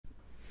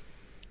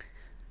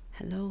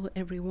Hello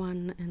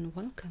everyone and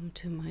welcome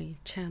to my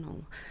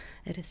channel.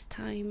 It is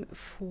time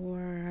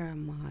for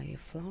my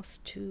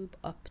Flosstube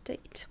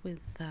update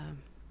with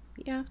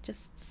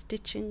just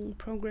stitching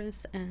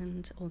progress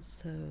and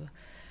also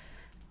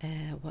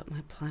what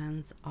my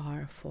plans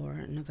are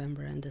for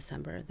November and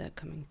December, the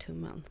coming 2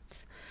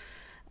 months.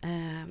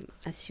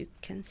 As you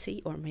can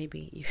see, or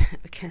maybe you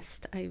have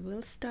guessed, I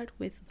will start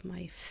with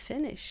my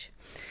finish.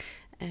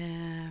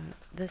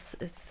 This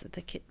is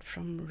the kit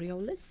from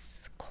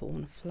Riolis,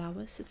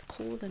 Cornflowers it's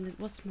called, and it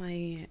was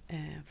my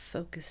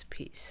focus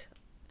piece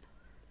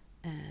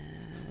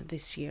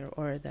this year,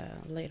 or the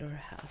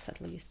later half at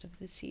least of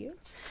this year.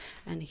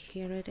 And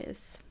here it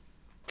is.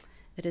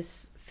 It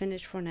is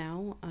finished for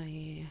now.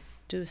 I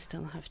do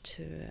still have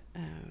to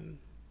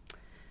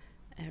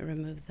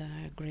remove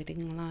the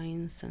gridding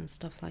lines and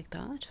stuff like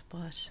that,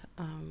 but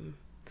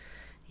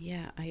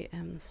yeah, I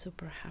am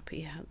super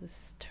happy how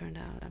this turned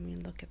out. I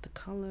mean, look at the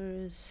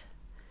colors,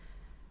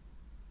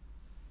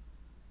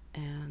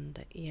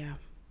 and yeah,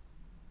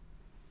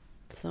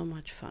 so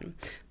much fun.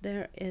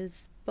 There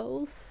is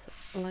both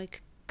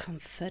like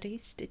confetti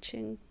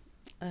stitching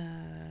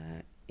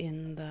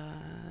in the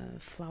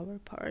flower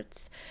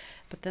parts,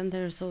 but then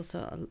there's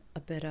also a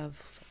bit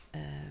of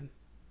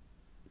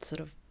sort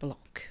of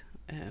block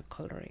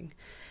coloring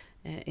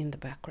in the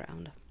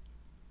background.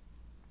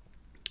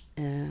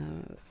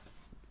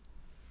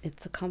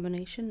 It's a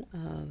combination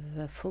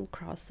of full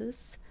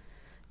crosses,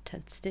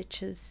 10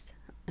 stitches,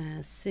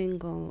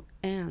 single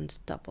and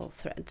double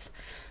threads.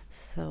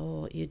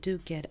 So you do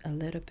get a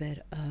little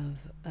bit of,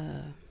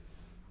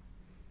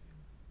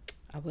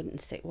 I wouldn't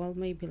say, well,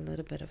 maybe a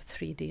little bit of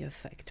 3D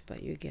effect,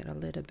 but you get a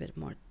little bit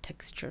more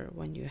texture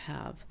when you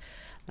have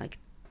like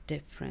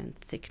different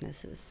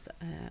thicknesses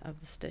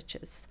of the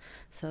stitches.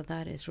 So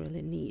that is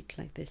really neat.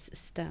 Like this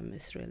stem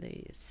is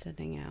really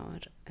standing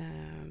out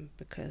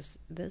because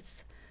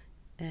this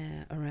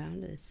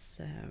around is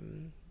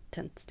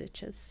 10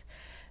 stitches,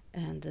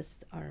 and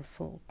this are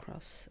full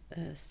cross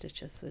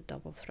stitches with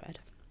double thread.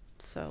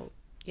 So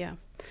yeah,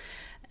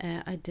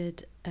 I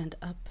did end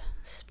up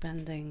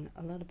spending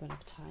a little bit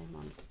of time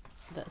on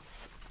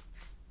this.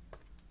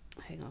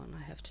 Hang on,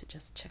 I have to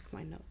just check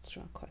my notes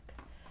real quick.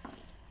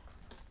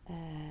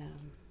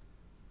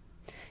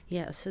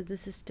 Yeah, so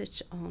this is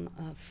stitched on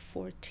a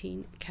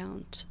 14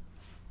 count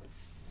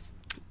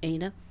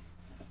Ada.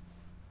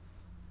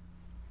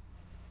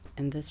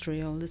 In this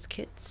Riolis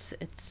kits,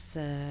 it's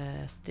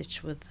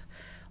stitched with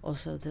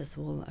also this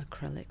wool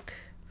acrylic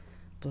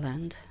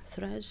blend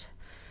thread.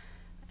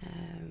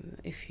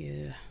 If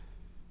you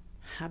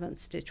haven't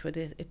stitched with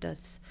it, it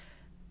does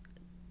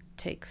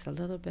takes a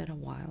little bit a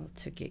while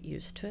to get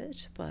used to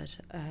it, but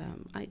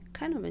I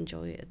kind of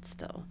enjoy it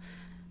still.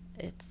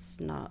 It's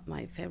not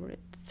my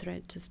favorite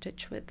thread to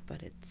stitch with,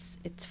 but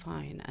it's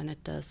fine, and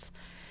it does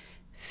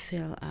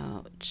fill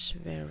out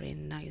very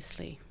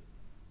nicely.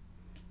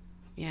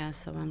 Yeah,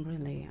 so I'm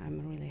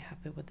really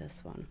happy with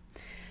this one.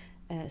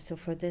 So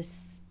for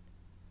this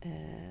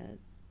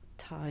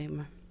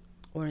time,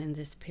 or in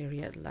this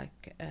period,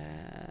 like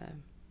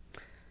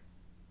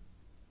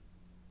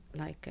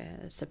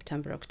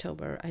September,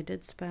 October, I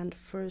did spend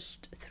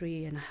first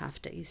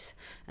 3.5 days,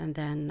 and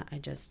then I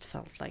just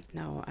felt like,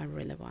 no, I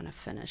really want to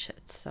finish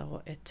it.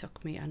 So it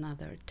took me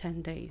another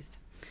 10 days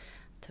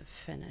to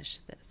finish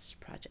this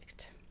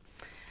project.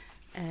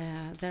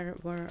 There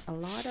were a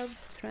lot of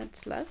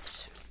threads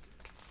left,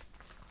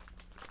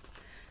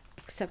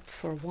 except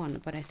for one,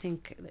 but I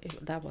think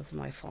that was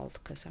my fault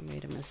because I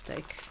made a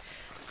mistake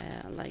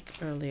like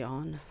early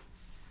on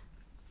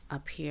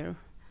up here,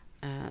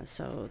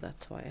 so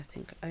that's why I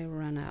think I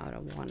ran out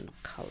of one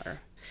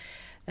color,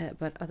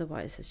 but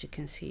otherwise, as you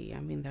can see, I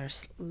mean,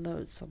 there's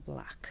loads of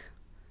black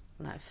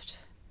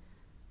left,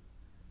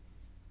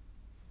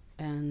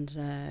 and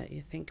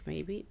you think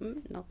maybe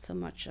not so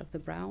much of the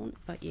brown,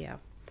 but yeah,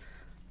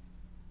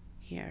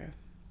 here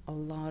a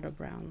lot of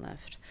brown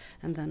left,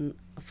 and then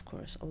of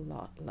course a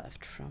lot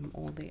left from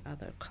all the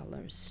other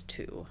colors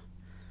too,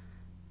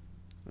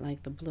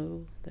 like the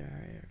blue.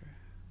 There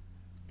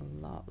are a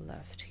lot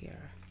left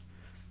here,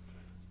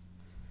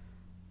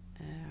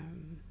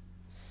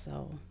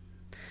 so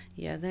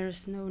yeah,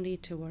 there's no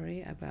need to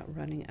worry about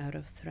running out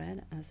of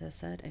thread, as I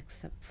said,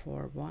 except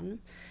for one.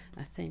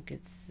 I think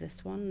it's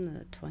this one,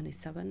 the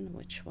 27,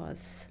 which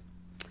was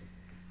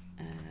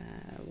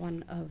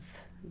one of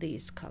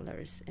these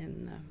colors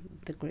in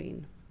the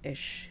green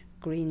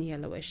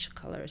yellowish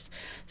colors.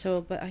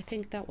 So, but I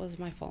think that was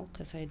my fault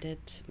because I did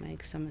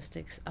make some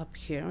mistakes up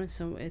here,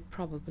 so it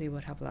probably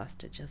would have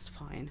lasted just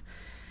fine,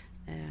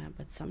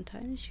 but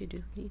sometimes you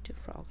do need to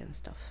frog and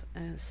stuff,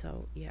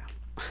 so yeah.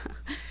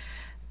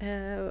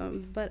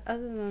 But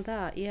other than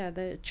that, yeah,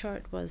 the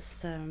chart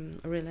was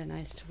really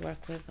nice to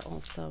work with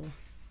also.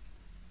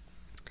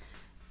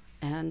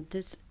 And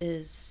this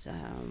is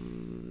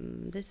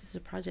a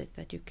project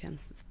that you can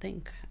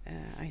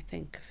I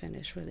think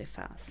finish really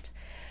fast.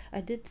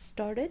 I did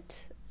start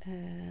it,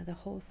 the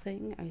whole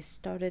thing. I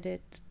started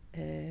it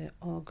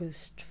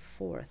August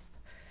 4th,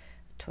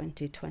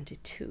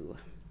 2022,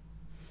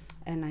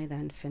 and I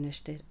then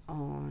finished it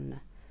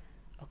on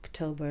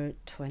October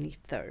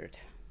 23rd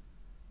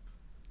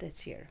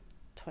this year,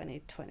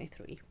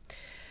 2023.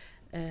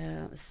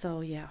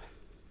 So yeah,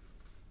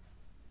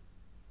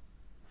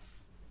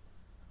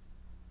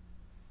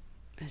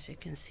 as you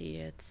can see,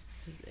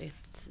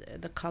 it's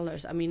the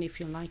colors. I mean, if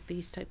you like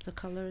these types of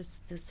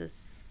colors, this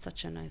is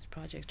such a nice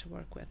project to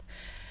work with.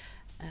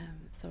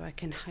 So I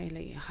can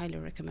highly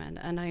recommend,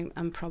 and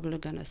I'm probably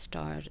gonna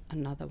start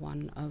another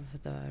one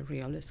of the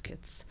realist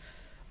kits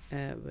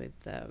with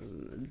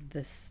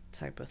this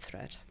type of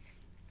thread.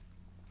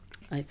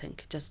 I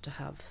think just to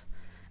have,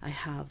 I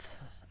have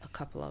a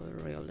couple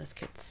of realist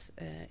kits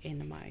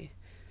in my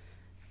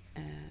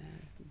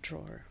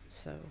drawer,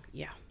 so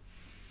yeah.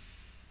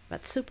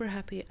 But super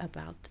happy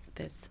about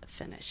this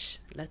finish.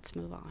 Let's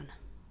move on.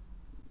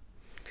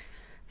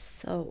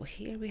 So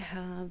here we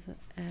have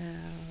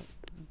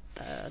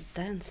the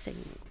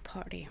dancing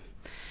party,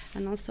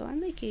 and also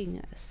I'm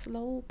making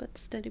slow but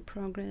steady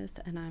progress,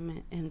 and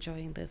I'm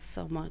enjoying this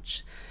so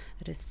much.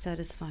 It is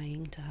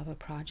satisfying to have a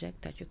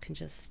project that you can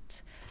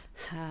just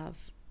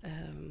have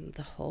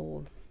the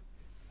whole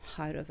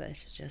height of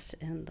it just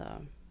in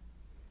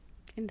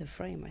the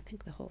frame. I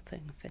think the whole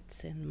thing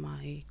fits in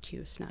my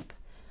Q-snap.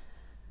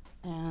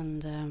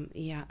 And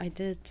yeah, I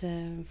did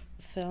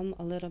film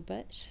a little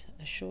bit,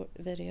 a short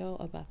video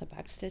about the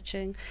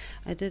backstitching.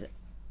 I did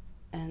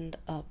end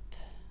up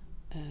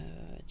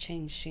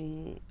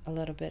changing a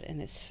little bit in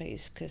his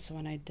face, because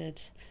when I did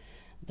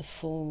the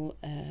full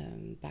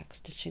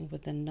backstitching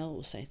with the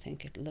nose, I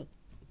think it looked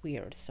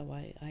weird, so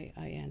I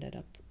ended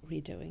up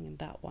redoing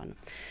that one.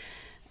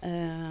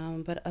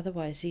 But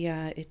otherwise,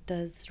 yeah, it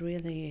does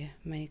really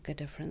make a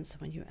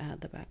difference when you add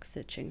the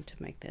backstitching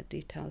to make the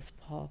details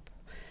pop.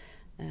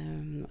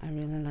 I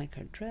really like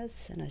her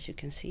dress, and as you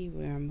can see,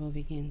 we are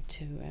moving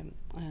into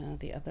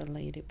the other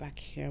lady back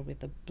here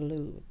with the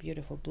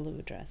beautiful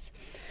blue dress,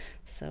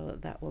 so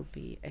that will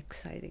be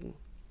exciting.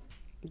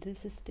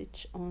 This is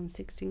stitched on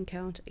 16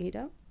 count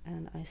Aida,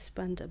 and I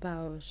spent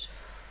about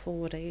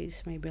 4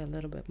 days, maybe a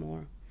little bit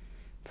more,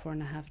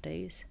 4.5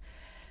 days,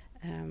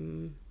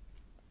 and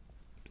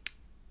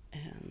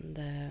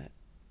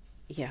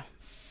yeah.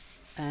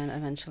 And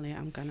eventually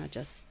I'm gonna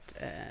just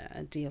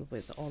deal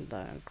with all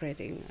the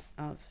grading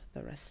of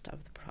the rest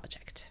of the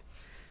project.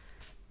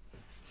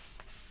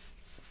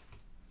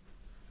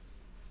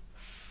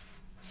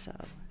 So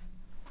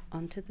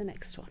on to the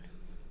next one.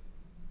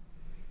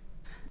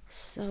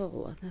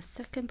 So the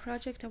second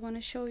project I want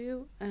to show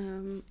you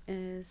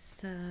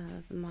is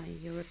my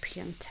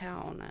European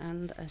town,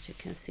 and as you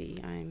can see,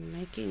 I'm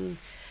making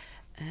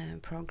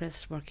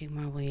progress working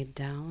my way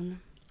down.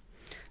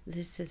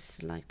 This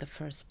is like the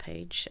first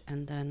page,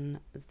 and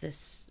then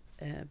this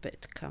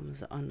bit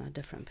comes on a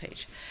different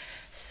page.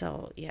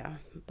 So yeah,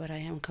 but I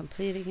am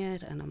completing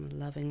it, and I'm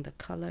loving the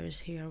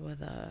colors here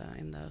with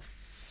in the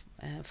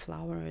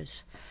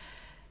flowers.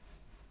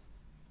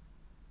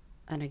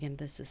 And again,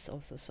 this is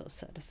also so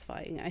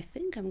satisfying. I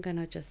think I'm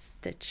gonna just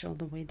stitch all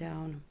the way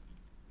down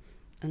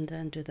and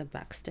then do the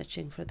back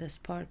stitching for this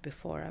part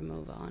before I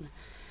move on.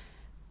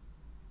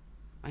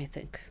 I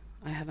think.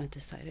 I haven't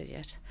decided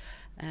yet.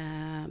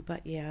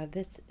 But yeah,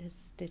 this is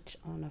stitched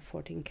on a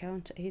 14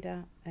 count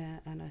Aida,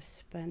 and I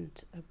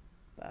spent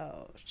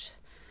about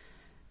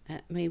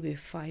maybe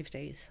 5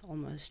 days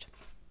almost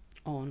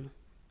on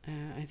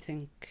I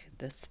think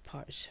this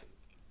part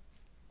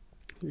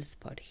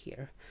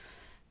here.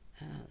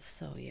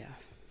 So yeah,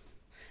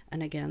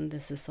 and again,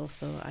 this is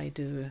also, I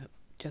do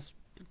just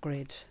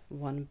grade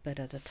one bit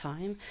at a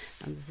time,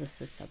 and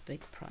this is a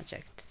big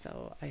project,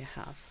 so I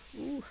have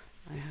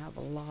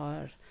a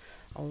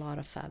lot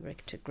of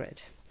fabric to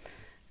grid,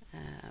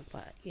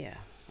 but yeah,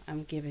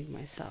 I'm giving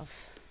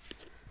myself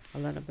a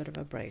little bit of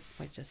a break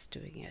by just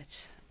doing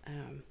it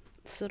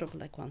sort of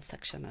like one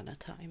section at a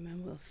time,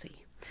 and we'll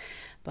see.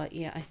 But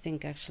yeah, I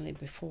think actually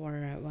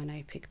before when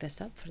I pick this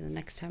up for the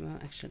next time,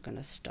 I'm actually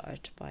gonna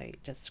start by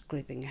just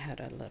gridding ahead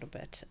a little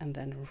bit and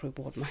then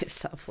reward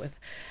myself with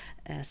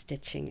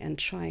stitching and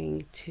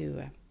trying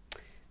to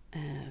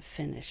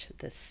finish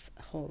this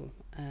whole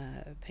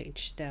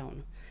page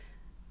down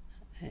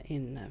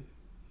in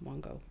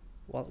one go.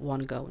 Well,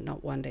 one go,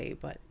 not one day,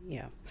 but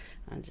yeah,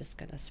 I'm just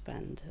gonna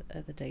spend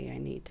the day I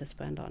need to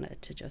spend on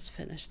it to just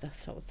finish the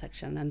whole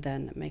section and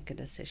then make a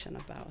decision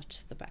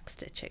about the back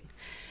stitching.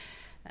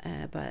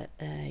 But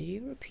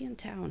European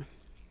town,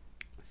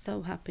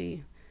 so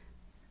happy,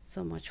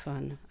 so much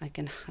fun. I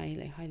can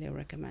highly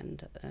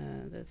recommend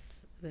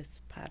this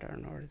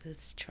pattern or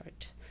this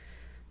chart.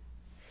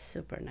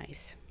 Super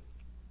nice.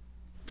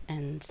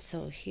 And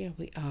so here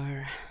we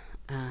are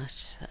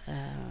at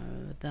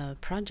the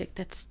project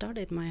that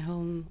started my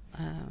own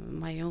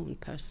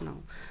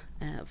personal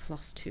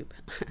Flosstube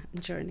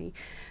journey.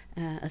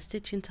 A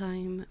Stitch in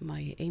Time,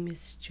 my Amy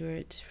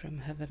Stewart from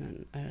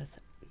Heaven and Earth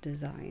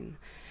design.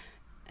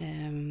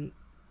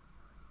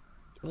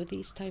 With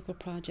these type of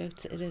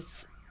projects, it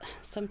is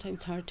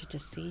sometimes hard to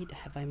just see,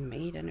 have I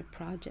made any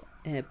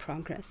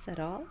progress at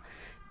all?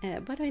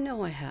 But I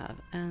know I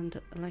have,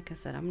 and like I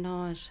said, I'm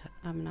not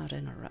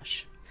in a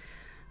rush.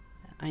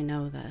 I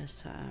know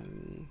that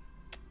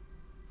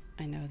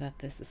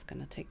this is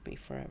gonna take me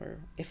forever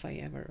if I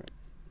ever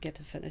get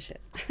to finish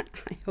it.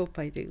 I hope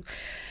I do.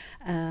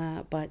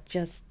 But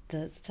just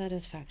the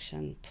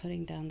satisfaction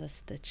putting down the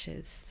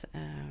stitches,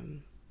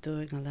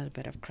 doing a little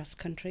bit of cross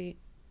country,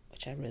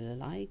 which I really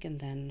like, and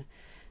then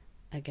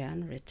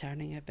again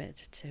returning a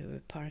bit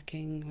to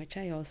parking, which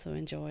I also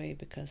enjoy,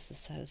 because the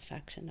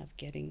satisfaction of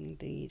getting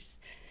these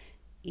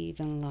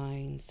even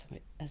lines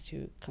as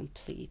you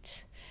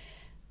complete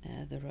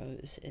the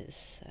rows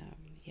is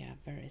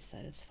very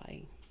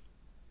satisfying.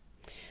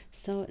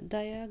 So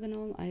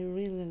diagonal, I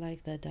really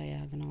like the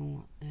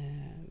diagonal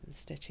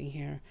stitching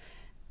here.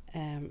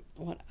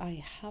 What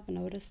I have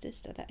noticed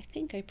is that I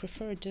think I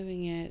prefer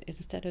doing it,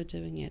 instead of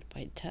doing it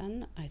by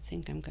 10, I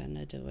think I'm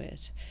gonna do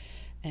it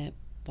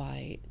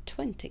by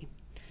 20.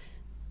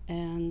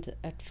 And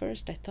at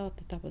first I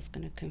thought that was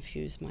gonna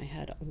confuse my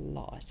head a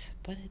lot,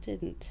 but it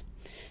didn't.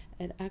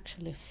 It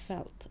actually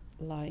felt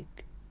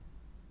like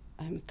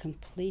I'm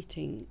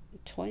completing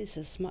twice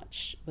as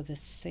much with the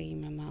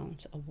same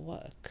amount of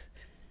work,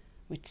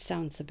 which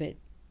sounds a bit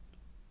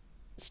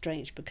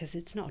strange because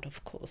it's not,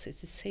 of course,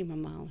 it's the same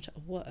amount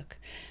of work.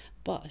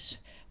 But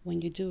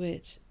when you do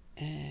it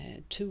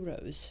 2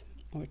 rows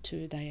or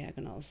 2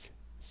 diagonals,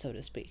 so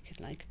to speak,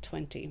 like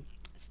 20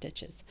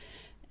 stitches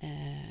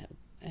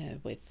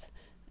with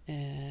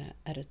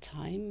at a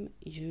time,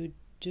 you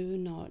do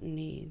not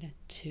need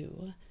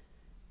to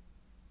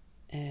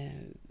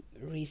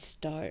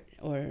restart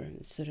or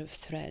sort of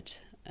thread,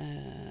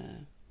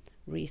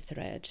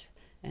 rethread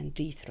and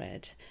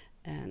dethread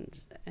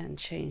and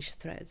change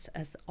threads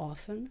as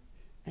often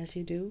as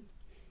you do,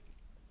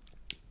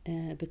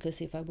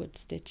 because if I would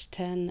stitch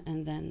 10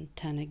 and then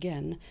 10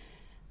 again,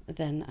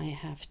 then I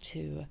have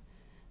to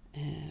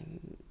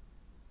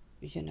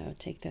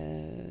take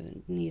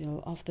the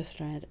needle off the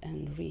thread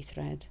and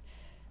rethread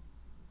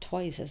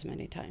twice as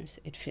many times,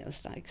 it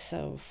feels like.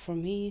 So for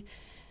me,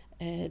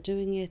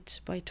 doing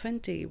it by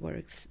 20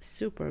 works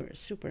super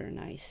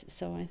nice.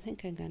 So I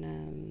think I'm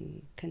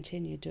gonna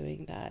continue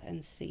doing that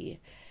and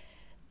see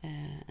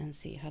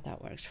how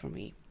that works for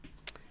me.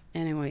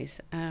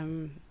 Anyways,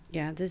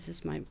 this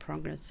is my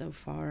progress so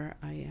far.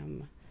 I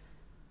am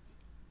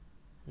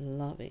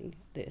loving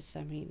this.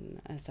 I mean,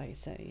 as I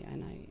say,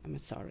 and I'm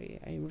sorry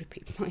I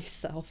repeat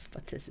myself,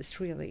 but this is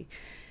really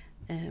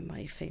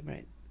my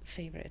favorite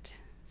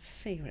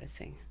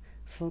thing.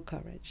 Full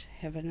coverage,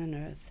 heaven and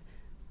earth,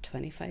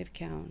 25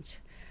 count,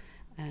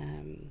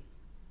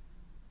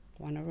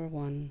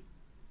 1/1.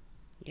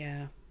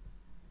 Yeah,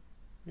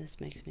 this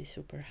makes me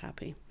super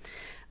happy.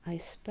 I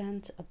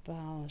spent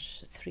about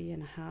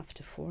 3.5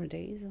 to 4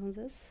 days on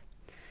this.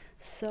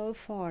 So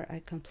far I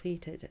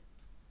completed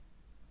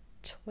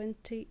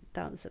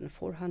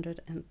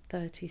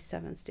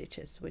 20,437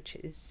 stitches, which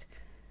is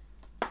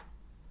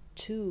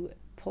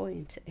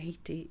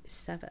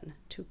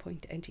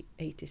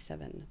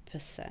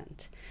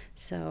 2.87%.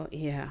 So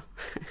yeah,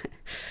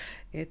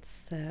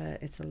 it's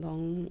a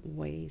long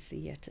ways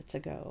yet to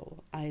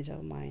go. I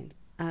don't mind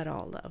at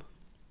all though.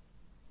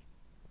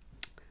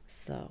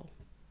 So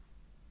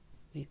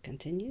we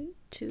continue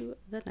to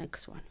the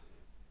next one.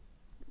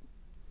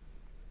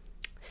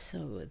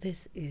 So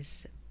this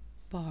is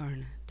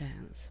Barn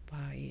Dance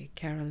by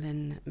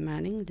Carolyn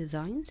Manning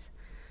Designs.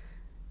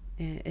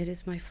 It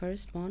is my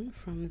first one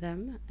from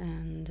them,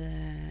 and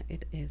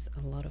it is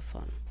a lot of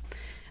fun.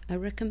 I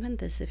recommend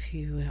this if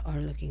you are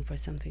looking for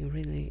something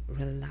really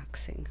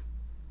relaxing.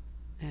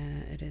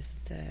 It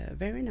is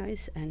very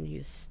nice, and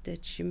you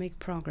make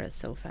progress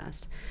so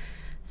fast.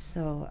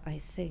 So I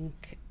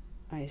think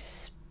I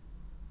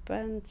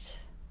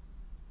spent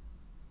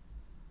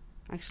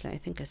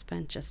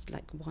just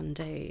like 1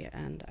 day,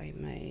 and I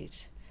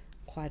made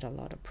quite a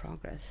lot of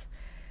progress.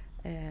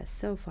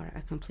 So far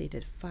I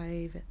completed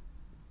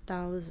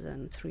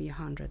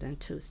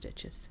 5,302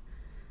 stitches,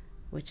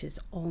 which is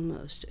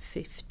almost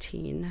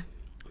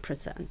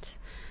 15%.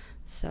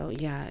 So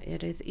yeah,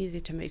 it is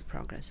easy to make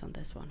progress on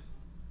this one.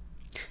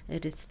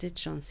 It is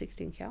stitched on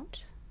 16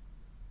 count,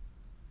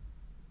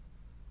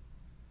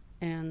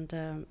 and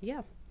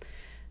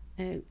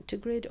to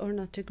grid or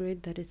not to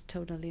grid, that is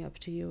totally up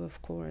to you,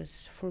 of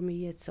course. For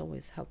me, it's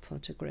always helpful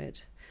to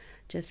grid.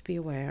 Just be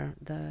aware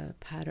the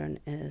pattern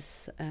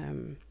is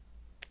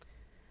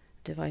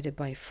divided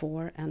by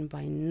 4 and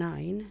by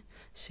 9,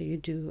 so you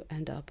do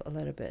end up a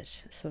little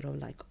bit sort of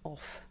like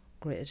off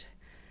grid,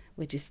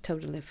 which is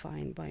totally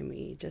fine by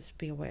me. Just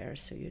be aware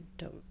so you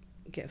don't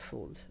get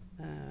fooled,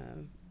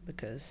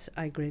 because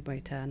I grid by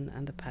 10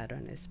 and the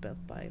pattern is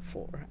built by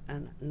 4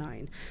 and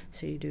 9,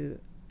 so you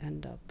do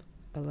end up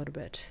a little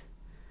bit,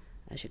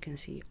 as you can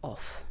see,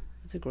 off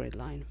the grid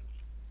line.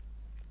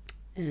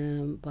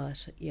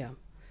 But yeah,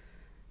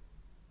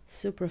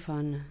 super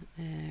fun.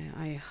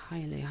 I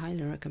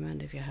highly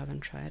recommend if you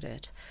haven't tried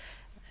it.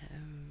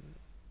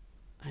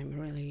 I'm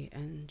really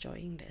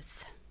enjoying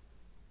this.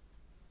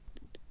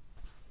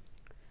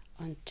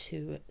 On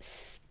to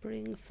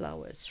Spring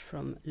Flowers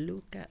from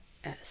Luca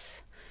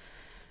S.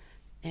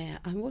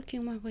 I'm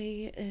working my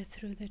way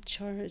through the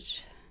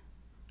chart.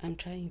 I'm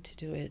trying to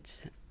do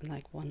it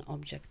like one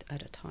object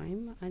at a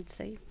time, I'd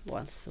say.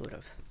 Well, sort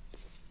of,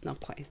 not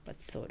quite,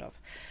 but sort of.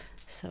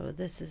 So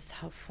this is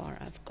how far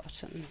I've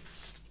gotten.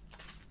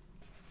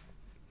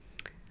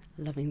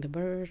 Loving the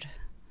bird,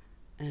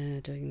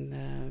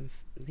 doing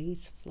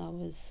these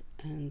flowers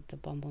and the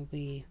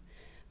bumblebee,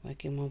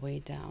 working my way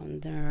down.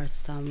 There are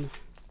some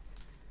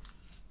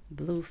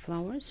blue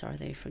flowers, are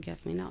they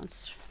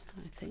forget-me-nots,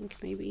 I think,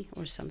 maybe,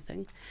 or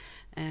something.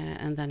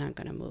 And then I'm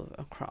gonna move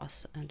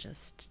across and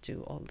just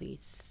do all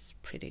these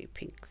pretty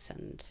pinks.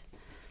 And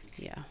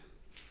yeah,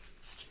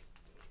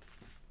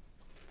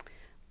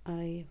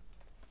 I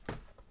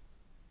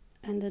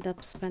ended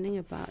up spending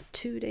about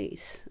 2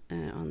 days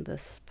on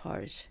this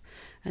part.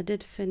 I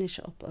did finish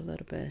up a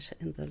little bit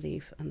in the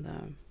leaf and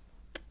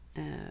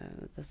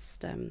the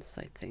stems,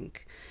 I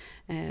think,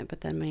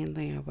 but then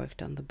mainly I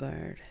worked on the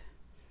bird.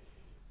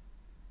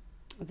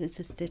 This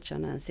is stitch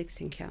on a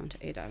 16 count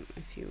Ada,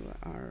 if you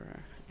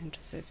are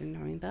interested in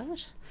knowing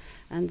that.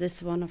 And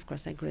this one, of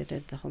course, I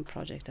gridded the whole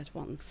project at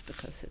once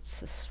because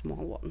it's a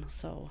small one.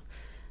 So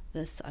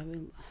this I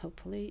will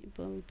hopefully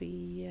will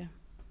be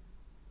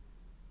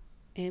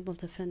able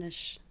to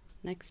finish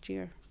next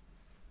year.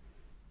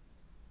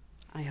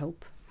 I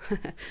hope,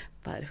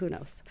 but who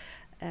knows.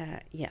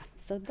 Yeah,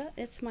 so that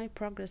is my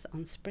progress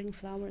on spring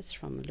flowers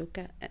from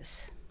Luca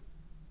S.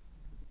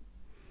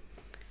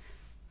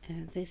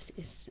 This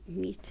is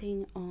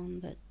meeting on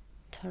the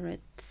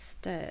turret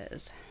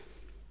stairs,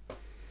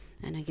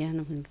 and again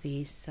with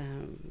these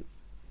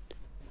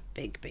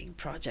big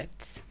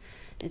projects,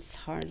 it's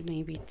hard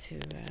maybe to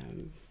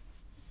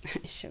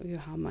show you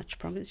how much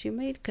progress you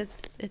made, because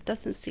it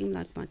doesn't seem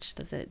like much,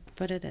 does it?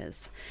 But it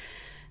is.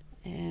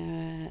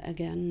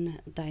 Again,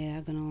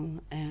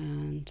 diagonal,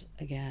 and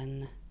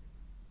again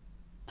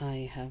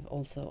I have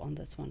also on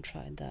this one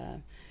tried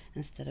the,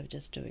 instead of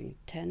just doing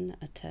 10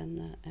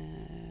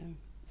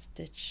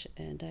 stitch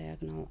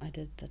diagonal, I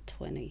did the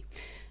 20,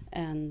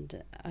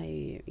 and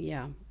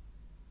yeah,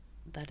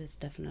 that is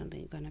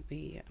definitely gonna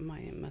be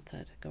my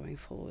method going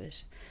forward,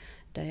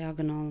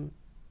 diagonal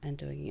and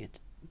doing it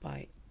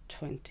by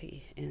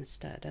 20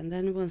 instead, and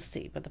then we'll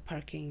see with the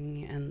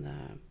parking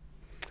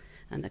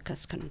and the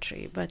cross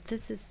country. But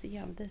this is,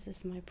 yeah, this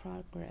is my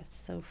progress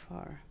so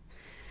far.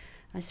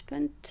 I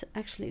spent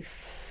actually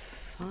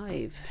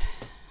 5,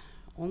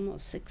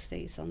 almost 6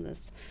 days on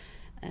this,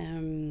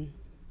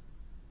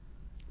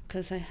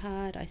 because I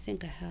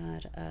think I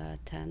had a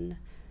 10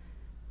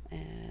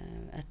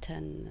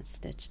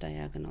 stitch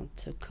diagonal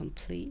to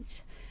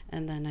complete,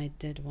 and then I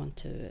did want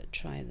to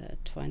try the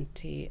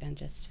 20 and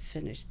just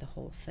finish the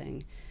whole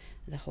thing,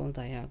 the whole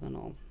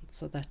diagonal.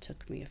 So that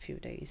took me a few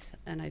days,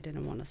 and I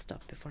didn't want to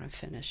stop before I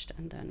finished.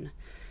 And then,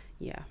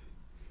 yeah,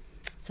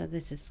 so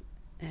this is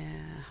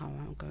how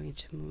I'm going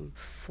to move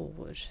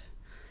forward.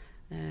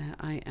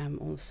 I am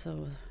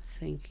also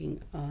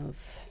thinking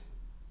of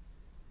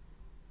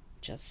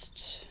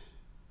just,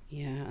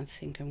 yeah, I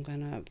think I'm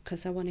gonna,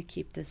 because I want to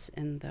keep this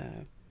in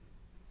the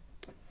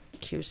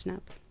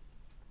Q-snap.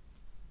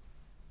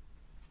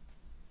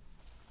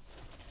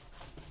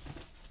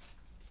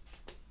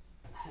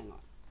 Hang on.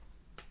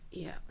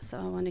 Yeah, so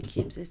I want to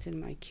keep this in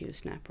my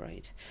Q-snap,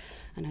 right?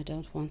 And I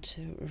don't want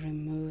to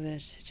remove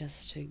it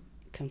just to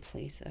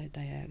complete a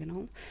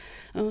diagonal.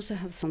 I also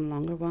have some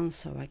longer ones,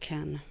 so I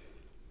can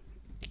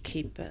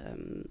keep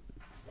hang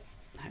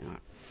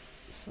on,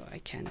 so I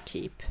can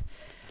keep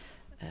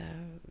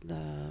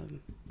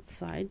the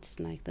sides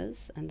like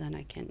this, and then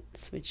I can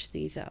switch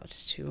these out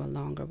to a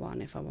longer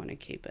one if I want to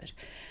keep it.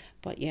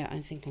 But yeah, I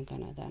think I'm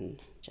gonna then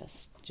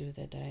just do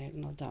the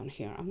diagonal down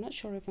here. I'm not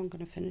sure if I'm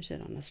gonna finish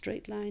it on a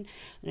straight line,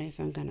 or if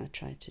I'm gonna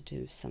try to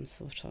do some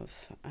sort of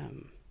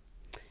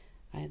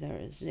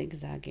either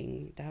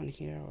zigzagging down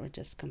here, or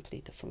just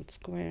complete the full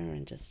square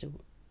and just do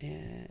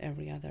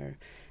every other.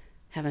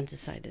 Haven't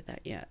decided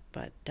that yet,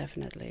 but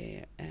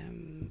definitely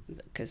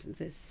because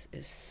this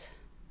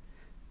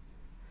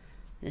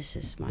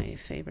is my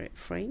favorite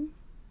frame.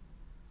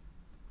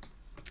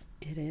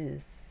 It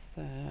is.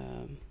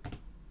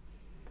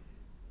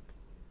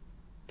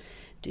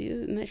 Do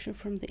you measure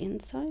from the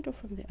inside or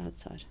from the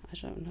outside? I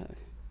don't know,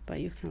 but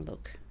you can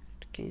look.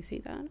 Can you see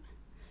that?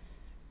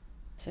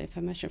 So if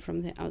I measure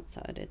from the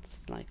outside,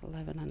 it's like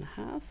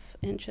 11.5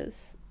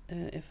 inches.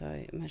 If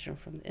I measure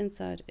from the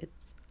inside,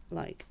 it's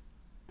like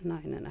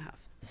 9.5,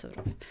 sort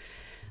of.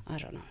 I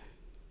don't know.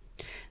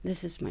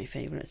 This is my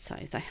favorite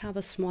size. I have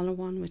a smaller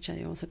one, which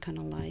I also kind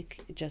of like,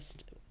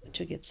 just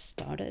to get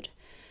started,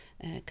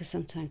 because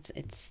sometimes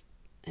it's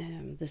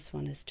this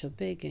one is too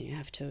big and you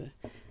have to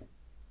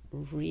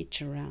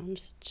reach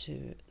around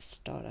to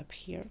start up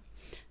here.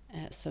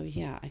 So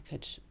yeah, I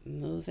could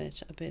move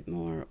it a bit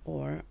more,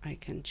 or I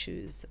can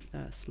choose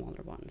the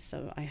smaller one.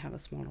 So I have a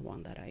smaller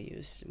one that I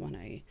use when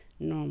I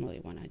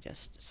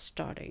just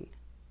starting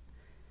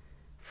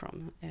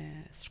from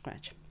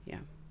scratch.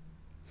 Yeah.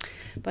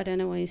 But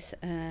anyways,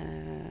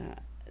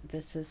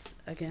 this is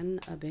again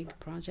a big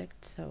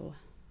project, so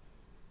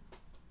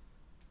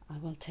I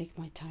will take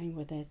my time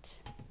with it.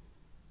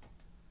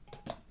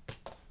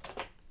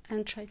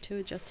 and try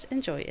to just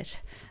enjoy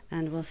it,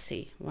 and we'll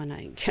see when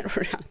I get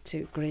around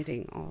to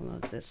grading all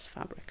of this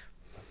fabric.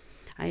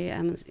 I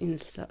am in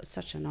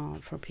such an awe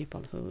for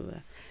people who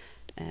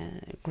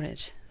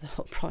grid the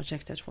whole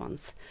project at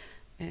once,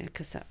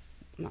 because that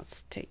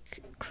must take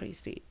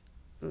crazy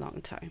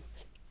long time.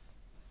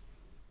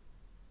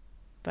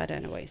 But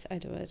anyways, I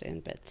do it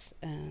in bits,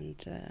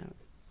 and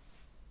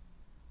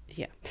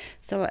yeah.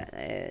 So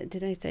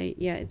did I say,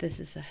 yeah, this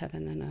is a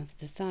Heaven and Earth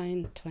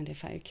design,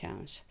 25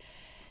 count,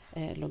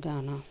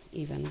 Lugana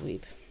even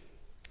weave.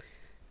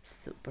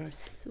 Super,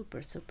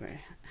 super, super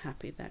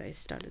happy that I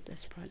started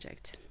this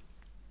project.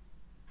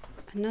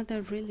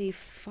 Another really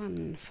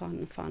fun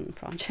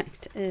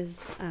project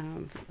is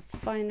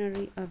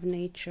Finery of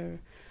Nature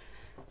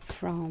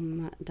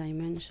from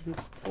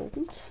Dimensions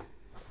Gold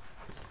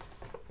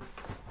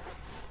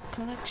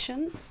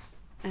collection,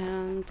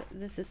 and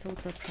this is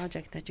also a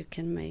project that you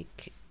can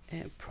make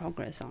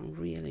progress on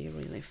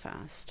really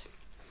fast.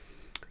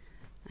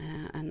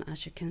 And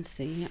as you can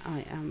see,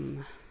 I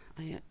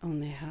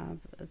only have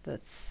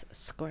this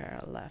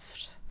square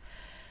left.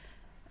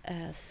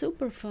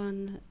 Super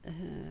fun.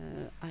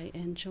 I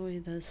enjoy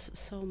this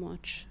so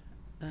much,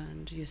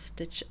 and you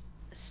stitch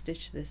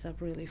this up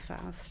really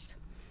fast.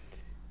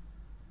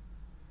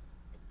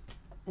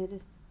 It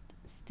is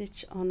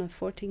stitched on a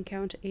 14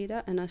 count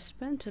Aida, and I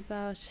spent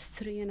about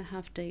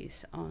 3.5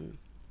 days on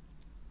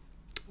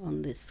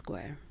this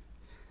square.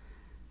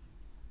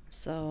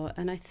 So,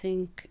 and I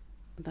think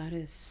that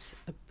is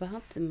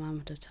about the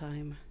amount of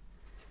time.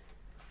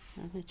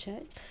 Let me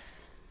check.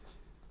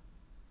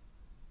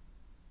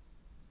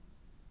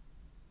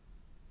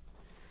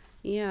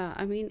 Yeah,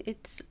 I mean,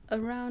 it's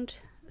around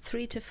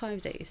 3 to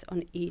 5 days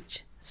on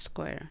each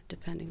square,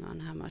 depending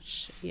on how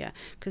much. Yeah,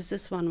 because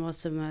this one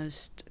was the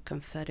most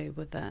confetti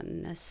with a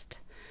nest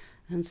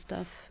and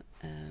stuff.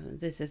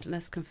 This is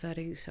less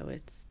confetti, so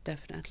it's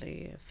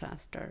definitely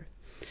faster.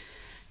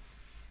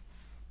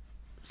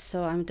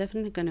 So I'm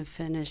definitely gonna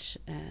finish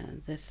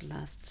this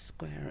last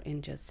square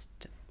in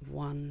just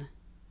one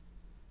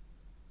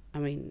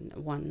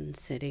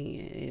sitting.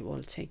 It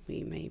will take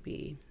me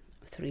maybe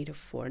 3 to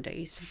 4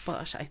 days,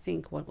 but I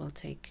think what will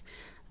take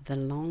the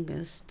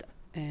longest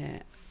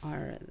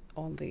are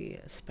all the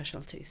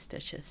specialty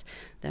stitches.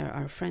 There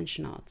are French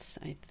knots,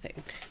 I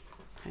think.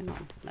 Hang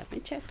on, let me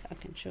check. I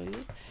can show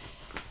you.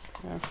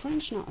 There are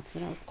French knots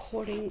that are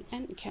cording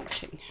and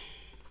catching.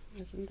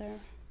 Isn't there?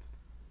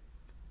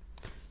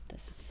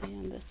 Does it say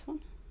on this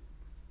one?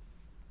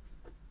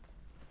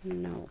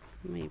 No,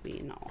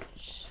 maybe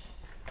not.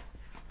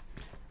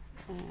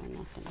 I'm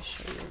not going to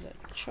show you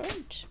the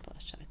chart,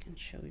 but I can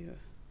show you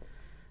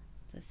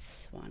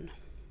this one.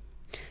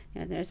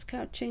 Yeah, there's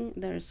couching,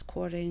 there's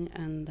cording,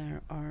 and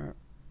there are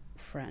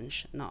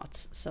French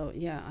knots. So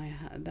yeah,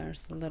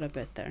 there's a little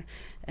bit there,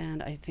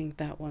 and I think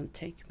that will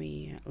take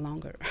me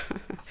longer,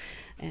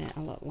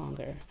 a lot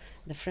longer.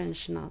 The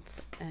French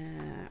knots,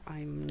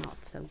 I'm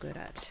not so good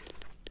at.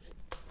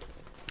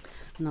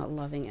 Not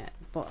loving it,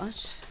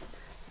 but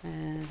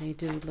they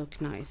do look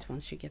nice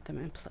once you get them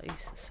in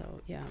place.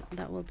 So yeah,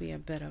 that will be a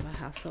bit of a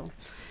hassle.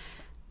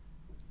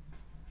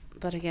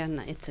 But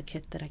again, it's a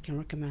kit that I can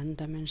recommend.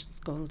 Dimensions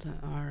Gold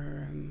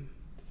are,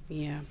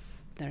 yeah,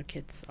 their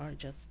kits are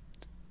just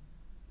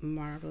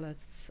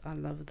marvelous. I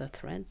love the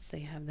threads.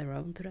 They have their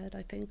own thread,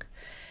 I think.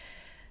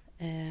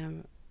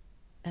 And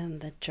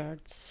the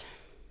charts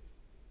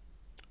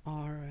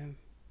are,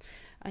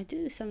 I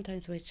do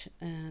sometimes wish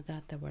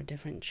that there were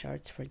different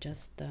charts for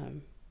just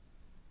the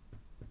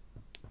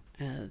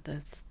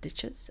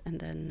stitches, and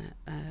then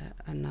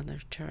another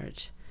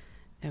chart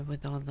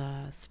with all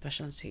the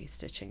specialty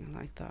stitching,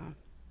 like the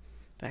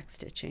back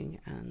stitching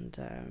and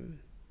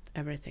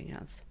everything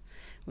else,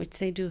 which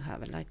they do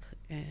have, like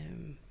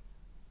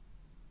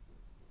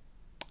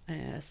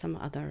some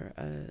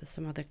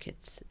other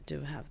kits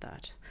do have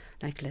that,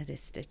 like Lady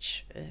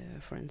Stitch,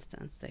 for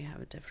instance. They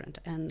have a different,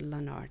 and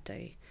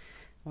Lanarte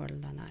or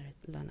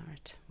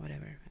Lanart,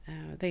 whatever.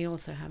 They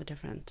also have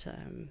different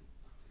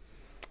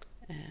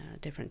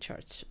different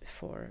charts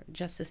for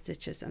just the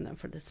stitches and then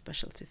for the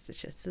specialty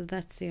stitches. So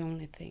that's the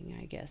only thing,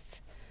 I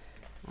guess,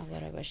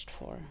 what I wished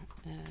for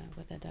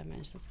with the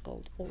Dimensions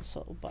Gold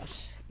also.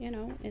 But you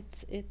know,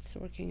 it's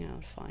working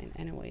out fine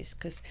anyways,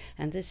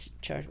 and this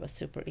chart was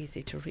super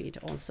easy to read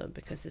also,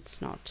 because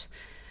it's not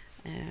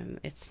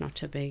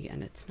too big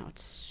and it's not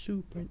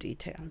super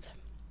detailed.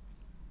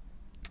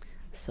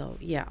 So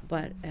yeah,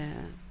 but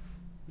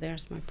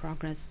there's my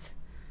progress.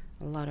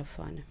 A lot of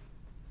fun.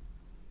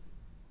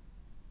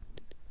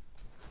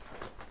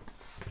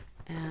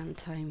 And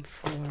time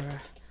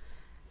for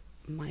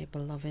my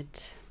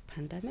beloved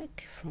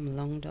Pandemic from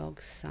Long Dog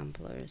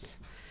Samplers.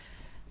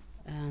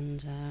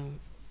 And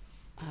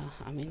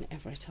I mean,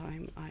 every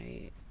time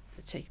I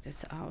take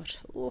this out,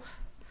 oh,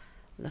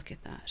 look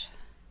at that.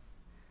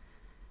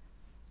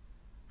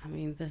 I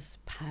mean, this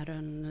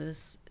pattern,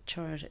 this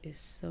chart is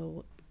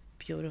so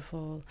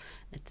beautiful.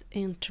 It's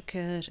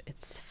intricate,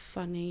 it's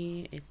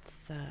funny,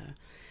 it's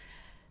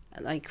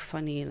like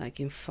funny, like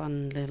in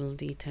fun little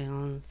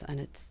details, and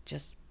it's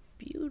just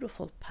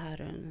beautiful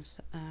patterns,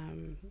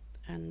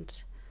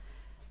 and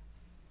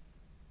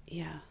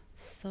yeah,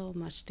 so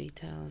much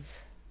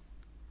details,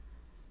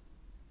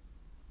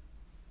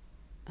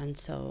 and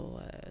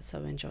so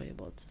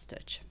enjoyable to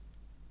stitch.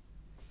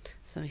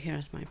 So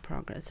here's my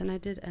progress, and I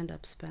did end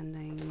up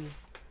spending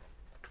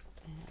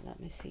let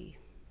me see,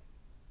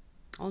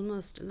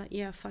 almost, like,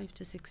 yeah, 5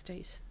 to 6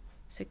 days,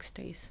 6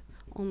 days,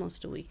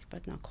 almost a week,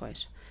 but not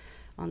quite,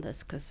 on this,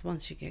 because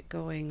once you get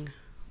going,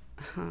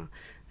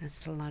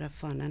 it's a lot of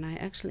fun. And I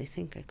actually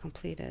think I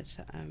completed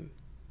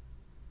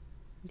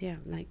yeah,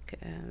 like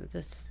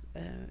this,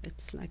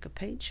 it's like a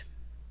page,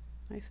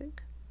 I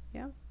think,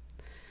 yeah,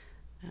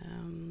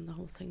 the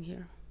whole thing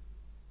here.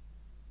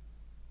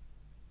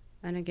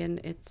 And again,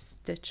 it's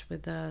stitched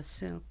with the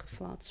silk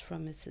flots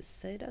from Mrs.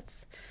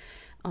 Sedas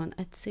on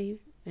Etsy,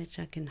 which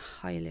I can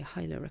highly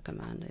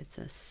recommend. It's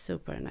a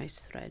super nice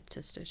thread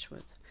to stitch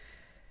with,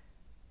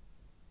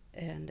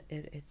 and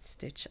it's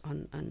stitched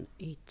on an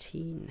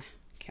 18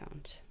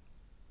 count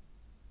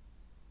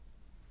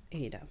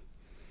Aida.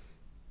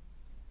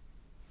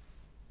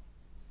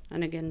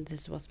 And again,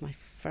 this was my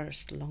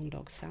first long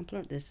dog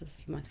sampler. This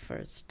was my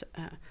first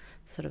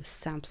sort of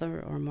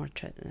sampler, or more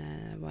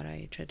what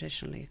I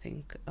traditionally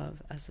think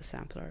of as a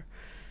sampler.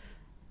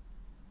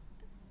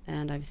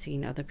 And I've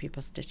seen other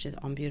people stitch it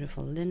on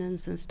beautiful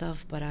linens and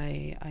stuff, but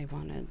I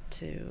wanted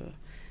to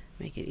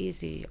make it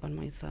easy on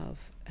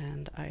myself.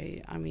 And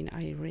I mean,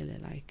 I really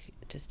like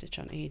to stitch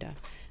on Aida,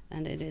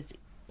 and it is,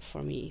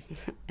 for me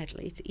at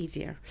least,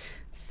 easier.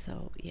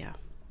 So yeah,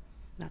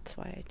 that's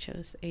why I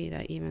chose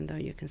Aida, even though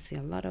you can see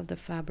a lot of the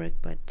fabric,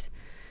 but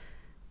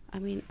I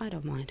mean, I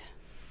don't mind.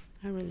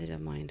 I really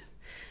don't mind.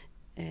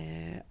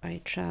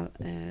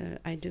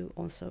 I do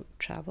also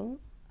travel.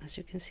 As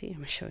you can see,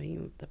 I'm showing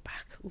you the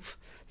back. Oof,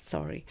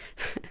 sorry.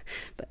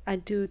 But I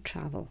do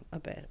travel a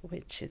bit,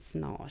 which is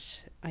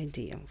not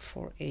ideal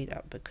for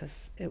Aida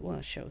because it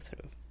will show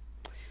through.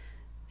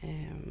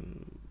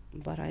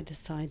 But I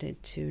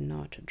decided to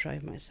not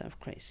drive myself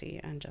crazy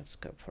and just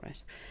go for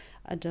it.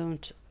 I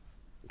don't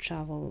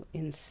travel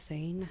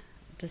insane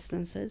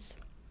distances,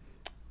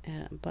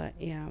 but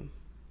yeah.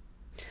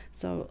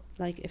 So,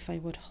 like, if I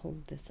would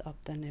hold this up,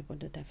 then it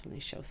would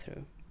definitely show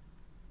through.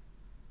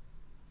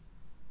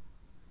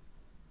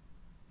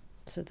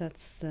 So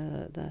that's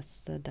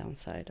the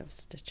downside of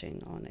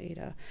stitching on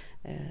Aida.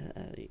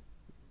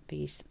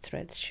 These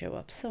threads show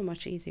up so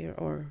much easier,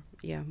 or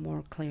yeah,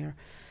 more clear,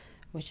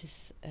 which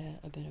is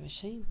a bit of a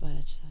shame.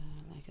 But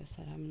like I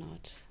said,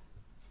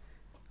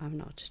 I'm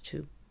not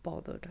too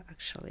bothered,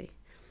 actually,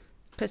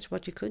 because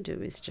what you could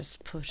do is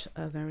just put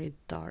a very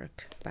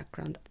dark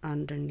background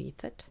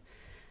underneath it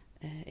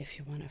if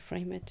you want to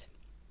frame it.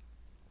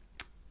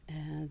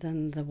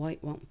 Then the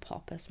white won't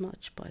pop as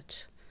much,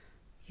 but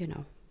you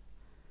know,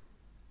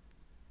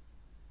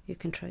 you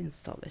can try and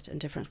solve it in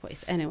different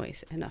ways.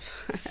 Anyways,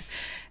 enough.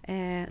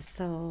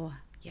 So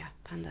yeah,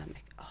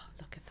 pandemic. Oh,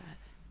 look at that.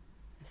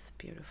 It's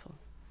beautiful.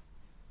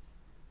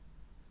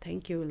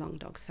 Thank you, long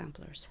dog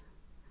samplers.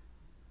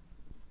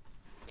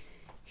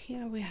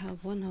 Here we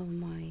have one of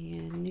my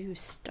new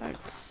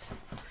starts.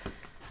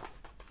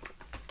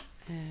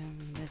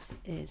 This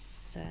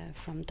is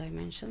from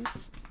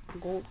Dimensions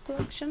Gold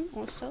Collection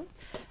also.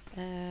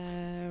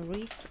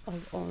 Wreath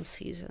of All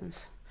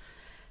Seasons.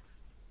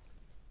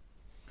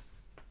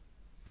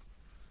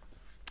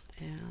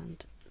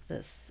 And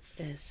this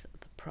is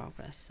the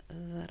progress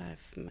that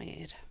I've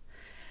made.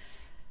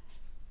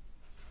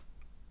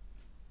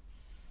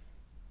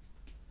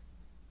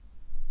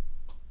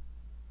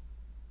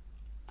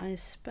 I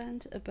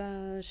spent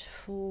about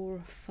 4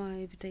 or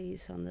 5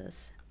 days on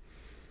this,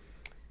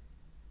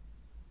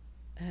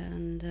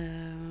 and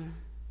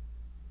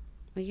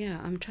yeah,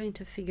 I'm trying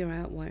to figure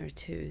out where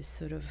to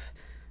sort of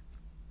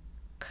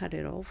cut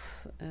it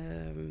off,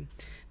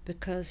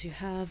 because you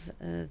have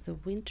the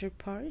winter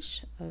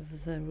part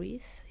of the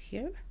wreath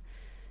here.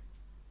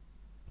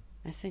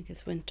 I think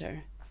it's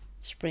winter,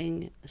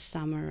 spring,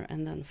 summer,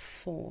 and then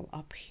fall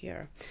up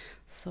here.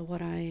 So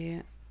what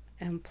I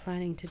am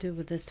planning to do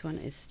with this one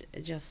is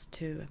just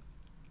to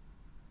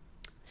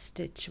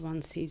stitch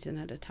one season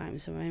at a time.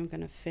 So I'm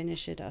going to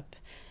finish it up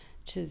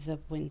to the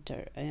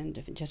winter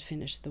and just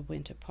finish the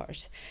winter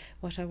part.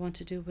 What I want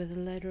to do with the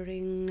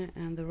lettering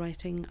and the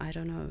writing, I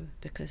don't know,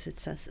 because it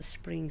says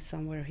spring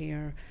somewhere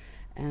here,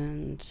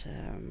 and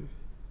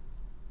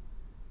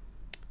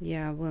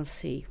yeah, we'll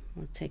see.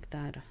 We'll take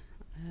that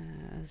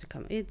as it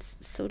comes.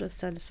 It's sort of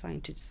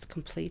satisfying to just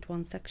complete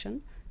one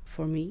section.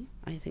 For me,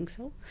 I think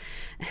so.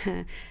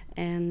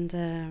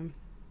 And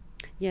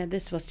yeah,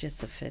 this was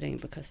just a fitting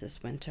because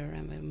it's winter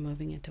and we're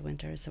moving into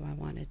winter, so I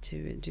wanted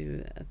to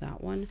do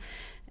that one.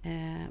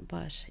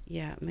 But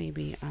yeah,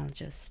 maybe I'll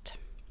just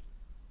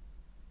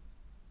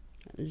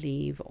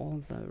leave all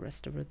the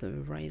rest of the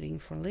writing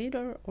for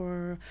later,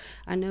 or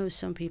I know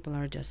some people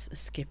are just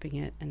skipping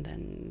it and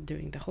then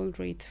doing the whole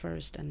wreath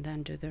first and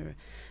then do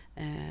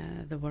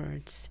the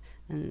words,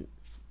 and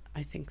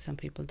I think some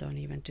people don't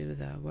even do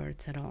the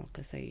words at all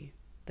because they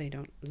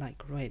don't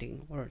like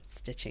writing or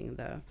stitching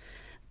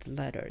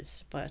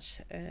letters,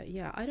 but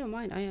yeah, I don't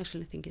mind. I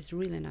actually think it's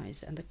really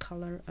nice, and the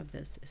color of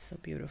this is so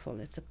beautiful.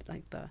 It's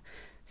like the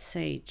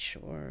sage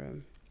or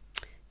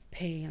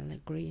pale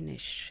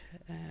greenish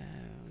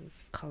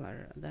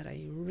color that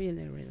I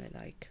really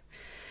like.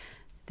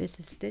 This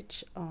is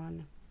stitched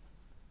on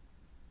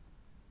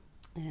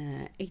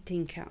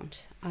 18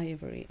 count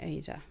ivory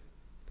Ada,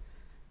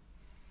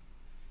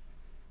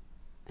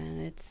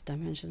 and it's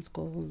Dimensions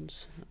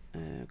Gold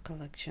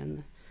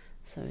collection,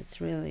 so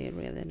it's really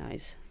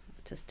nice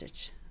to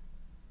stitch.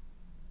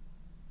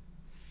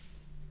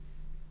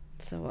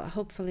 So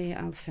hopefully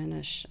I'll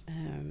finish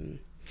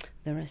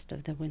the rest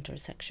of the winter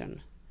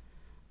section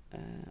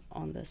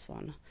on this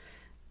one.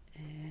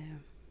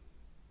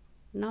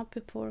 Not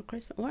before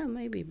Christmas, well,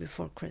 maybe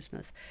before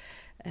Christmas,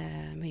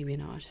 maybe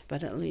not,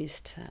 but at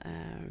least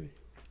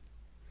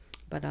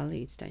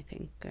I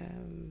think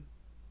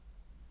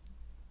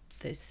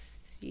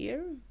this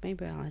year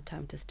maybe I'll have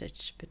time to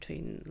stitch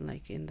between,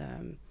 like, in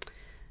the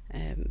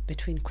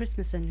between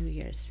Christmas and New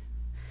Year's.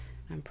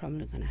 I'm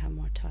probably gonna have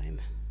more time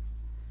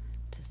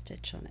to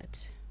stitch on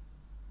it.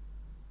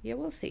 Yeah,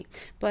 we'll see.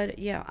 But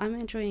yeah, I'm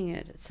enjoying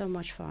it. It's so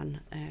much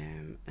fun,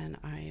 and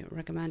I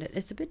recommend it.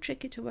 It's a bit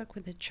tricky to work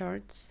with the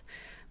charts,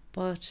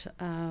 but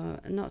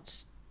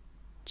not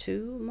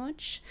too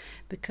much,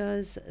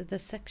 because the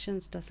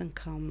sections doesn't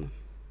come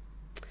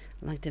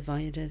like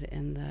divided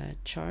in the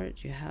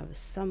chart. You have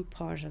some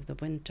part of the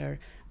winter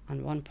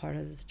on one part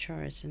of the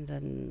chart, and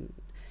then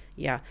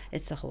yeah,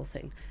 it's the whole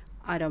thing.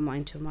 I don't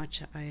mind too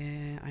much. I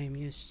am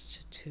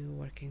used to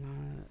working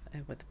on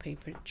with the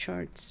paper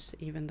charts,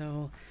 even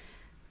though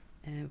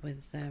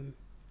with the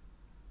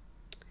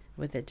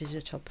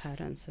digital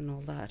patterns and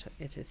all that,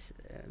 it is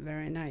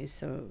very nice.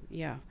 So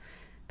yeah,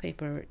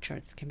 paper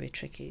charts can be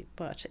tricky,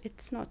 but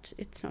it's not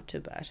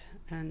too bad,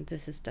 and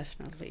this is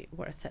definitely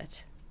worth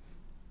it.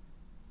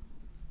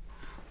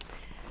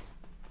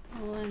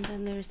 Oh, and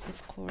then there's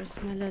of course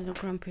my little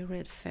grumpy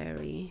red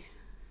fairy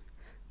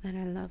that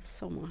I love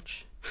so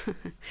much.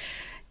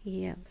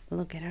 Yeah,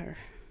 look at her.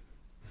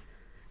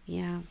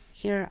 Yeah,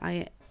 here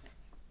hang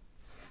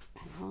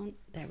on,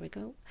 there we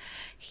go.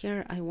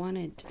 Here I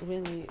wanted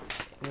really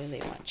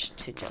much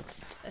to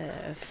just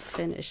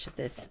finish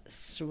this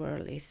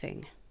swirly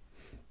thing.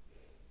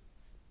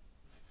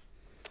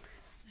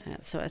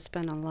 So I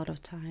spent a lot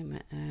of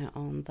time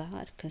on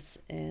that, because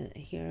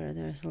here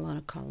there's a lot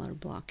of color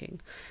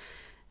blocking,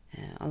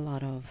 a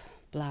lot of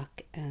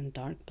black and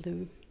dark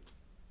blue.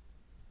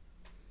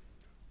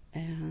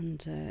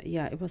 And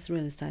yeah, it was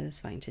really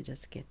satisfying to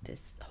just get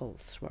this whole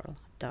swirl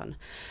done.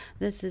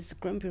 This is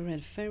Grumpy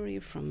Red Fairy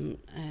from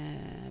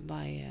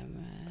by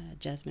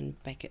Jasmine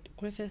Beckett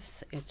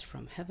Griffith. It's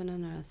from Heaven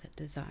and Earth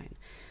Design.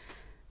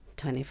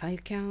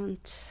 25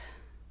 count,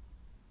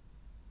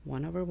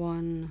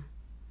 1/1.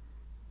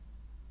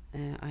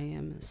 I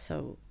am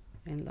so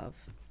in love.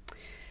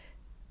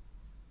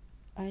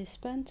 I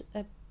spent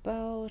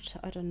about,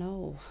 I don't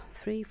know,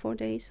 3-4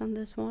 days on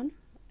this one.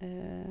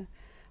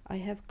 I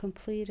have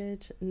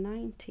completed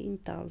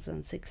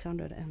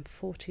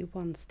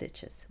 19,641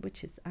 stitches,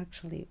 which is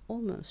actually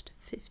almost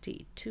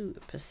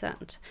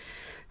 52%.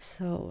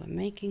 So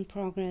making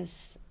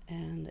progress,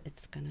 and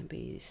it's gonna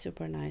be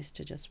super nice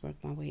to just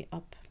work my way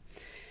up.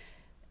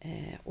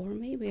 Or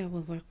maybe I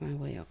will work my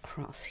way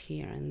across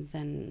here and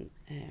then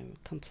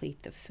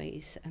complete the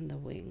face and the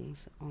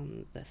wings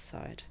on this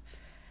side.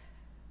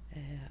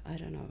 I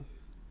don't know.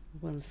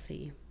 We'll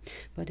see,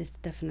 but it's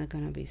definitely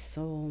gonna be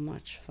so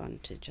much fun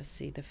to just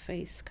see the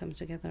face come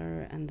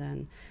together, and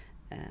then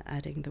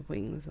adding the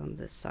wings on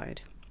this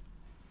side.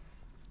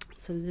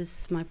 So this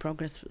is my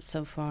progress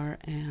so far,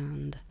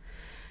 and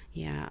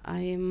yeah,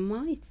 I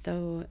might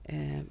though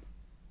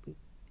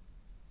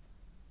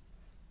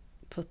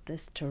put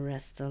this to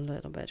rest a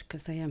little bit,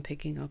 because I am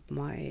picking up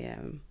my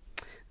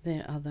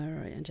the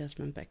other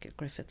Jasmine Beckett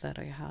Griffith that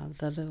I have,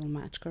 the little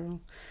match girl.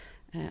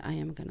 I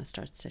am gonna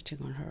start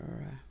stitching on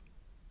her,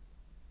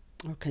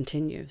 or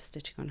continue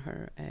stitching on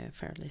her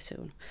fairly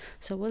soon.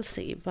 So we'll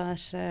see,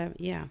 but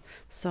yeah,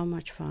 so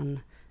much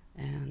fun.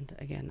 And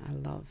again, I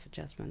love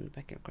Jasmine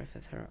Beckett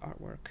Griffith, her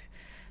artwork.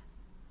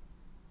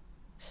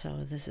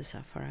 So this is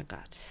how far I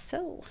got.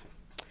 So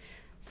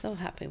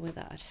happy with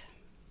that.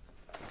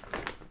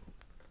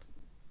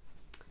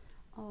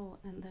 Oh,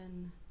 and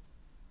then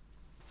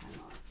hang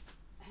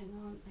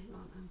on,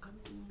 I'm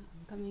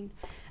coming.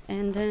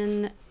 And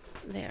then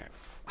there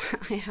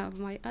I have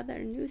my other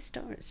new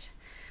start.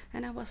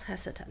 And I was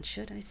hesitant,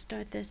 should I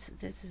start this?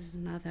 This is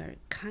another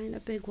kind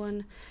of big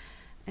one,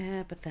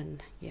 but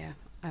then yeah,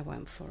 I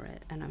went for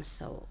it, and I'm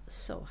so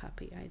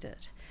happy I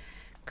did,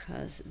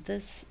 because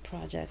this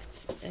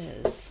project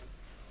is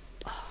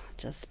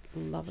just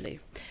lovely.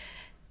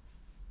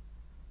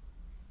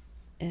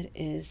 It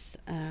is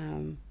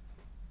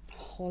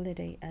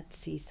Holiday at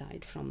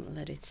Seaside from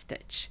Let It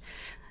Stitch.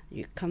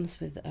 It comes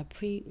with a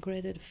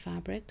pre-gridded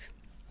fabric,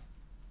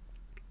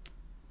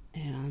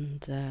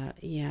 and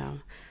yeah,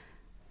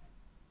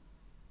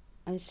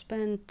 I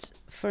spent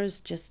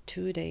first just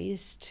 2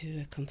 days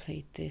to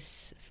complete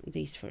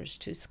these first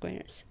 2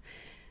 squares,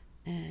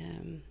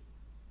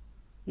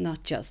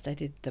 not just, I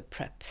did the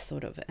prep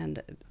sort of,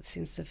 and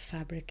since the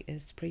fabric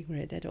is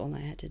pre-gridded, all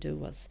I had to do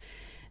was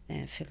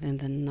fill in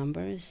the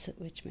numbers,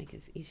 which makes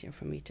it easier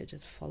for me to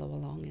just follow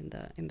along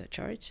in the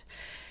chart.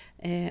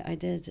 I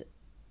did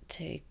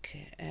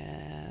take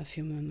a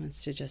few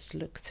moments to just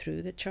look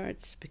through the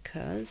charts,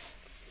 because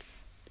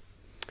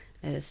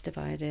it is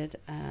divided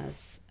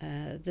as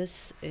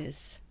this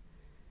is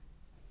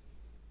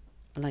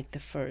like the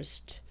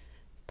first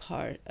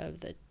part of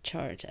the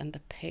chart and the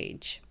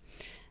page.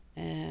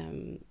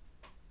 Then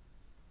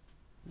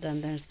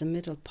there's the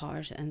middle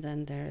part, and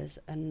then there's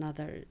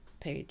another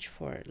page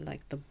for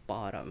like the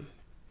bottom.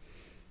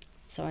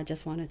 So I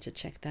just wanted to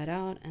check that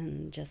out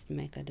and just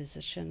make a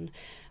decision.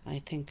 I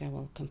think I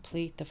will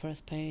complete the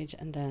first page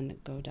and then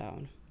go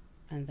down,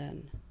 and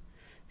then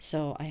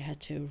so I had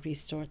to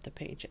restart the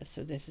pages.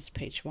 So this is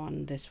page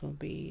 1, this will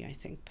be, I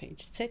think,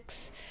 page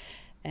 6,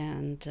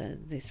 and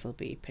this will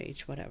be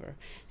page whatever.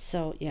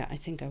 So yeah, I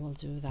think I will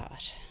do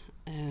that.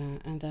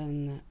 And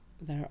then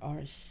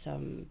there's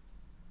some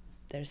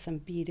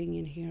beading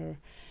in here.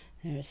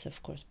 There's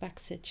of course back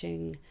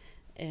stitching,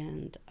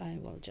 and I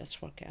will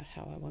just work out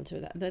how I will do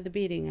that. The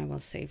beading I will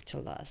save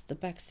till last. The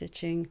back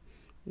stitching,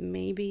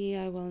 maybe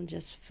I will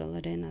just fill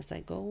it in as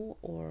I go,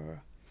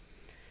 or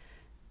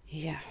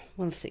yeah,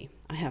 we'll see.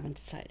 I haven't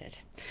decided.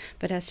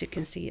 But as you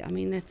can see, I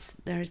mean,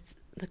 there's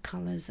the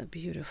colors are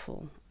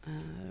beautiful.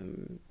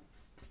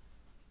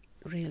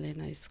 Really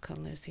nice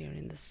colors here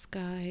in the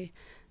sky.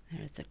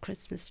 There's a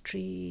Christmas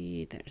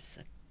tree, there's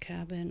a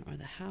cabin or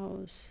the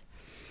house.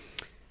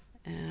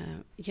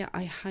 Yeah,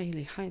 I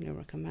highly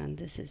recommend.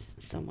 This is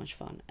so much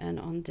fun. And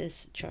on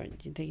this chart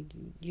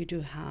you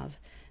do have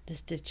the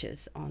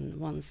stitches on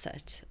one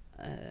set.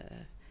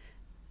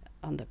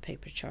 On the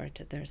paper chart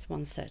there's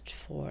one set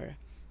for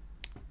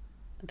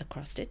the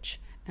cross stitch,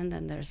 and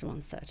then there's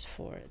one set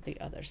for the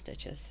other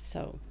stitches.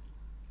 So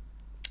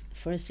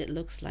first it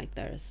looks like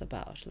there's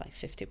about like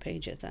 50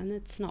 pages, and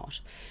it's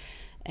not.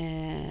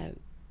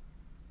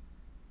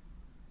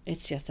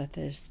 It's just that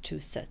there's 2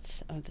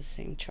 sets of the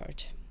same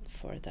chart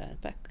for the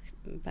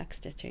back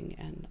stitching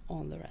and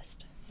all the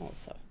rest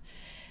also.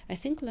 I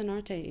think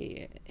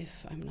Lenarte,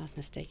 if I'm not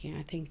mistaken,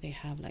 I think they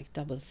have like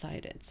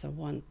double-sided. So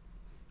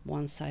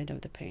one side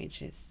of the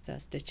page is the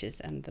stitches,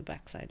 and the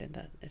back side and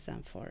that is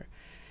for,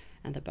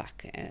 and the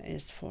back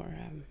is for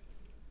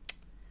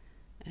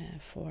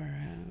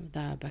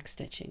the back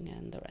stitching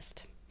and the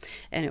rest.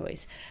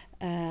 Anyways,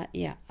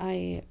 yeah,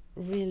 I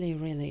really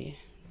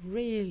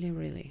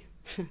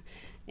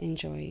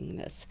enjoying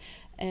this.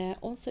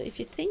 Also, if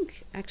you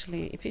think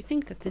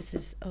that this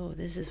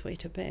is way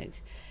too big,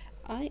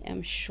 I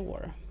am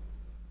sure,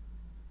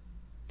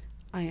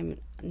 I am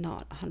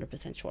not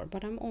 100% sure,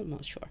 but I'm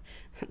almost sure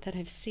that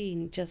I've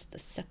seen just a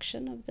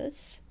section of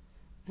this,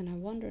 and I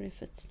wonder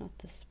if it's not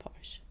this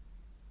part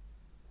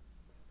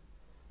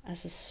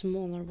as a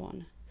smaller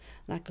one,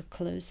 like a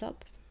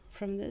close-up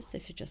from this,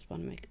 if you just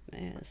want to make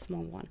a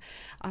small one.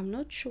 I'm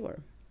not sure.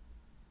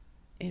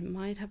 It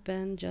might have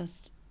been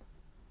just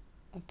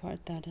a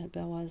part that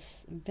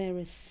was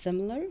very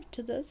similar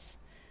to this,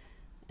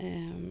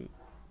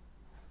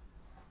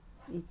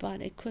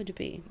 but it could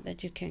be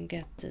that you can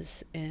get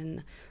this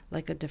in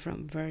like a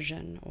different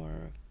version,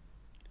 or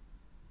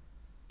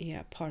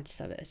yeah, parts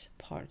of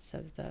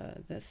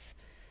this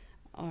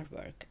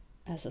artwork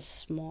as a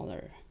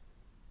smaller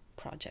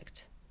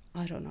project.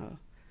 I don't know,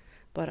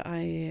 but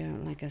I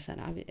like I said,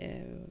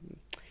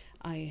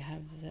 I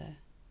have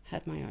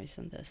had my eyes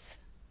on this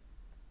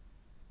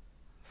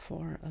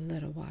for a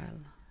little while,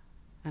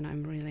 and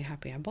I'm really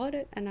happy I bought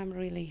it, and I'm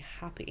really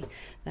happy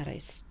that I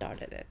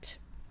started it.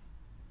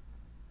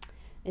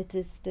 It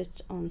is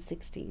stitched on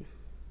 16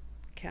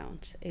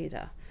 count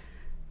Ada.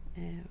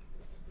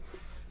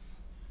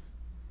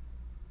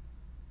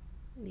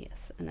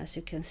 Yes, and as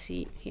you can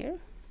see here,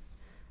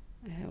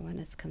 when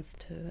it comes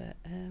to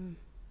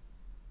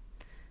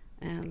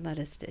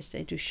lattice stitch,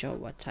 they do show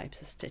what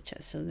types of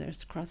stitches. So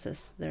there's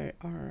crosses, there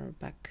are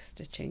back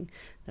stitching,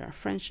 there are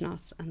French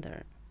knots, and there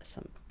are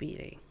some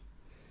beading.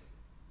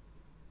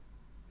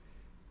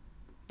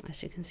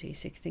 As you can see,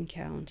 16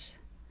 count,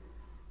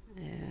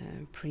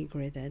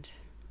 pre-gridded,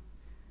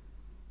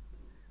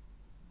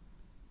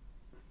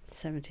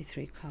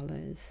 73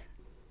 colors,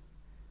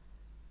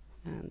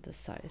 and the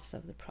size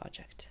of the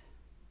project.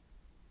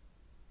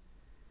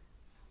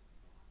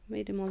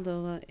 Made in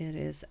Moldova. It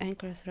is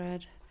anchor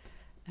thread,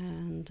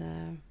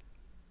 and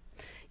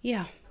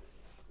yeah,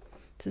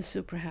 so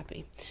super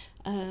happy.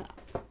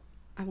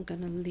 I'm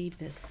gonna leave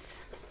this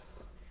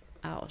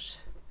out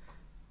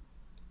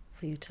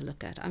for you to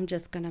look at. I'm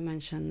just gonna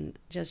mention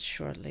just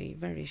shortly,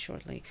 very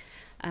shortly,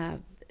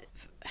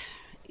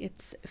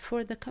 it's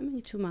for the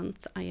coming 2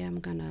 months I am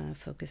gonna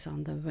focus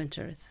on the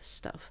winter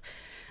stuff.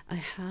 I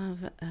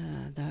have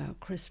the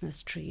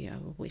Christmas tree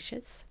of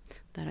wishes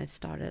that I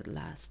started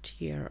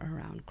last year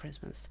around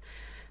Christmas,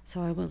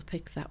 so I will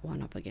pick that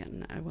one up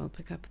again. I will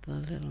pick up the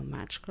little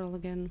match girl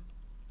again,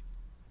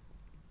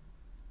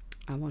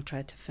 I will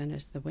try to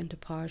finish the winter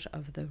part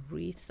of the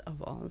wreath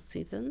of all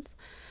seasons,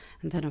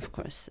 and then of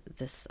course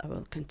this I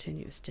will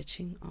continue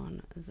stitching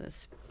on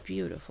this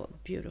beautiful,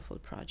 beautiful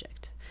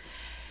project.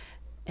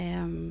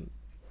 I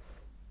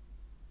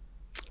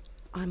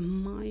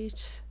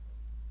might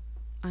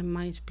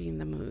be in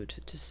the mood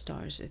to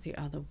start the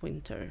other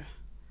winter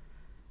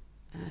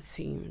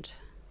themed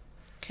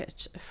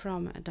kit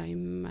from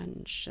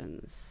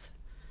Dimensions.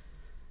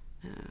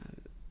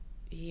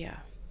 Yeah,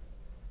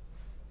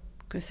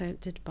 because I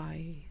did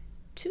buy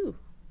 2,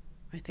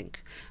 I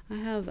think. I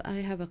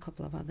have a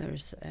couple of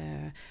others.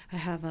 I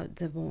have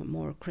the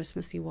more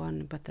Christmassy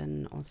one, but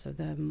then also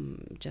the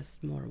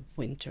just more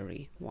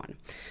wintry one.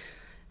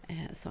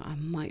 So I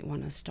might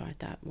want to start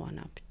that one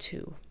up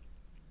too.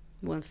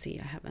 We'll see.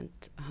 I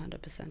haven't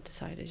 100%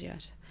 decided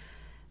yet.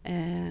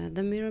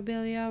 The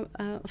Mirabilia,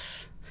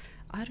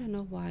 I don't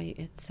know why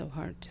it's so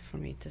hard for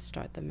me to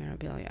start the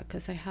Mirabilia,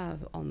 because I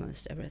have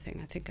almost everything.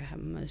 I think I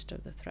have most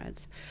of the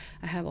threads.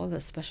 I have all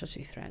the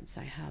specialty threads.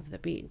 I have the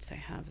beads. I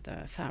have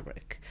the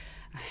fabric.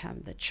 I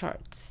have the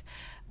charts.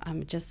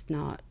 I'm just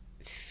not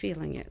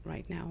feeling it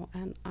right now,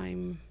 and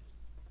I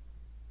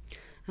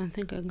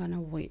think I'm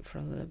gonna wait for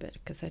a little bit,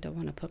 because I don't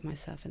want to put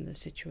myself in the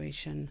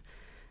situation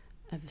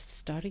of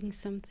starting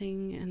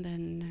something and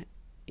then,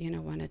 you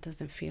know, when it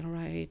doesn't feel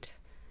right,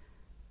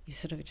 you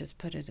sort of just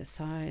put it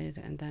aside,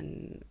 and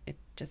then it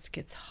just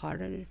gets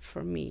harder,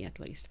 for me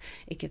at least.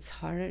 It gets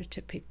harder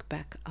to pick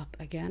back up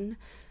again,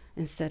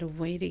 instead of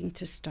waiting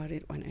to start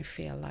it when I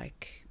feel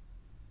like,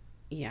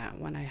 yeah,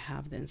 when I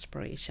have the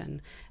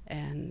inspiration.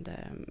 And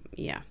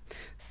yeah,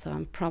 so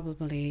I'm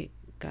probably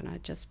gonna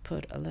just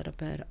put a little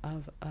bit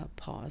of a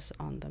pause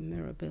on the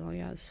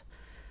Mirabilias.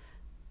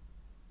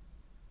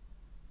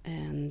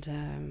 And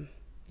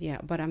yeah,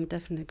 but I'm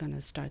definitely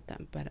gonna start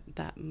them, but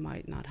that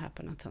might not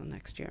happen until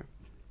next year.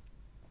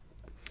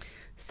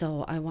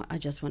 So I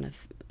just want to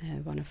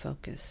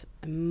focus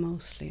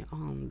mostly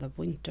on the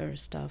winter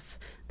stuff,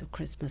 the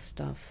Christmas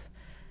stuff,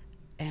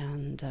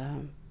 and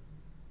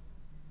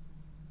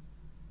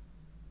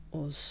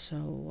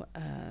also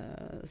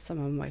some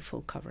of my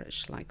full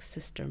coverage, like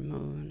Sister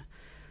Moon.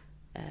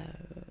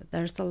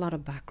 There's a lot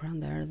of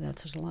background there.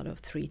 There's a lot of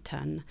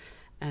 310,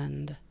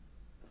 and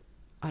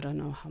I don't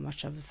know how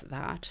much of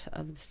that,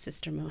 of the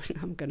Sister Moon,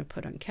 I'm gonna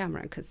put on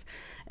camera, because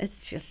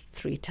it's just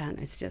 310.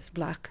 It's just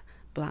black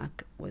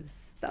with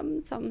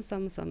some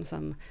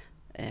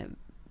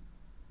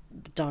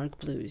dark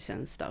blues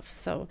and stuff.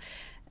 So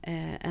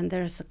and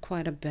there's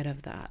quite a bit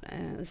of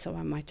that, so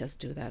I might just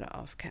do that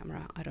off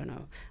camera. I don't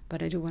know,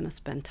 but I do want to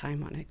spend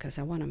time on it, because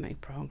I want to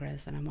make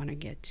progress, and I want to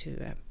get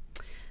to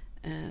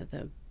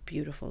the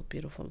beautiful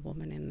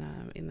woman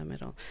in the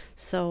middle.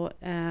 So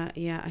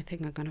yeah, I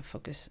think I'm gonna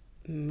focus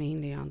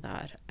mainly on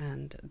that,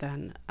 and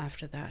then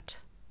after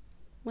that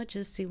we'll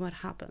just see what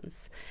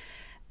happens.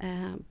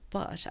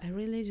 But I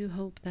really do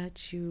hope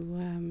that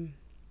you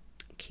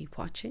keep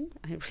watching.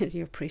 I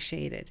really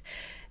appreciate it.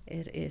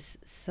 It is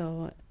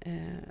so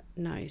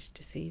nice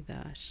to see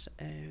that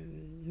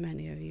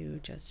many of you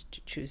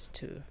just choose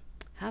to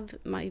have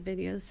my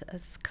videos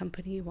as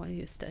company while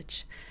you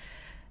stitch.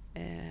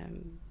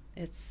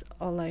 It's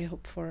all I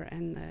hope for,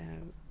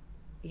 and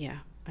yeah,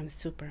 I'm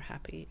super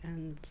happy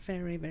and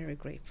very, very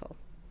grateful.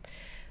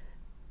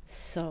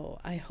 So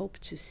I hope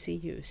to see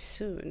you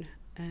soon.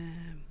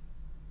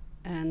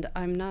 And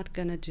I'm not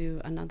gonna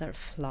do another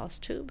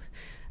Flosstube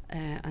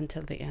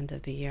until the end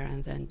of the year,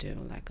 and then do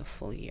like a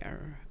full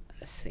year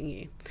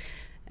thingy.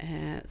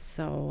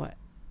 So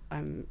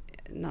I'm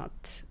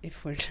not,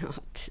 if we're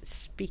not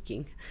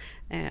speaking,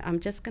 I'm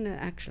just gonna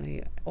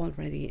actually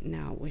already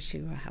now wish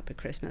you a happy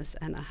Christmas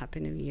and a happy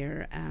New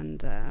Year,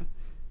 and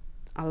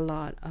a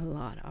lot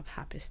of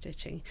happy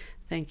stitching.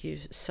 Thank you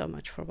so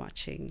much for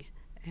watching,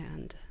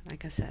 and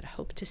like I said, I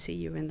hope to see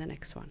you in the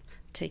next one.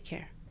 Take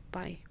care.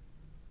 Bye.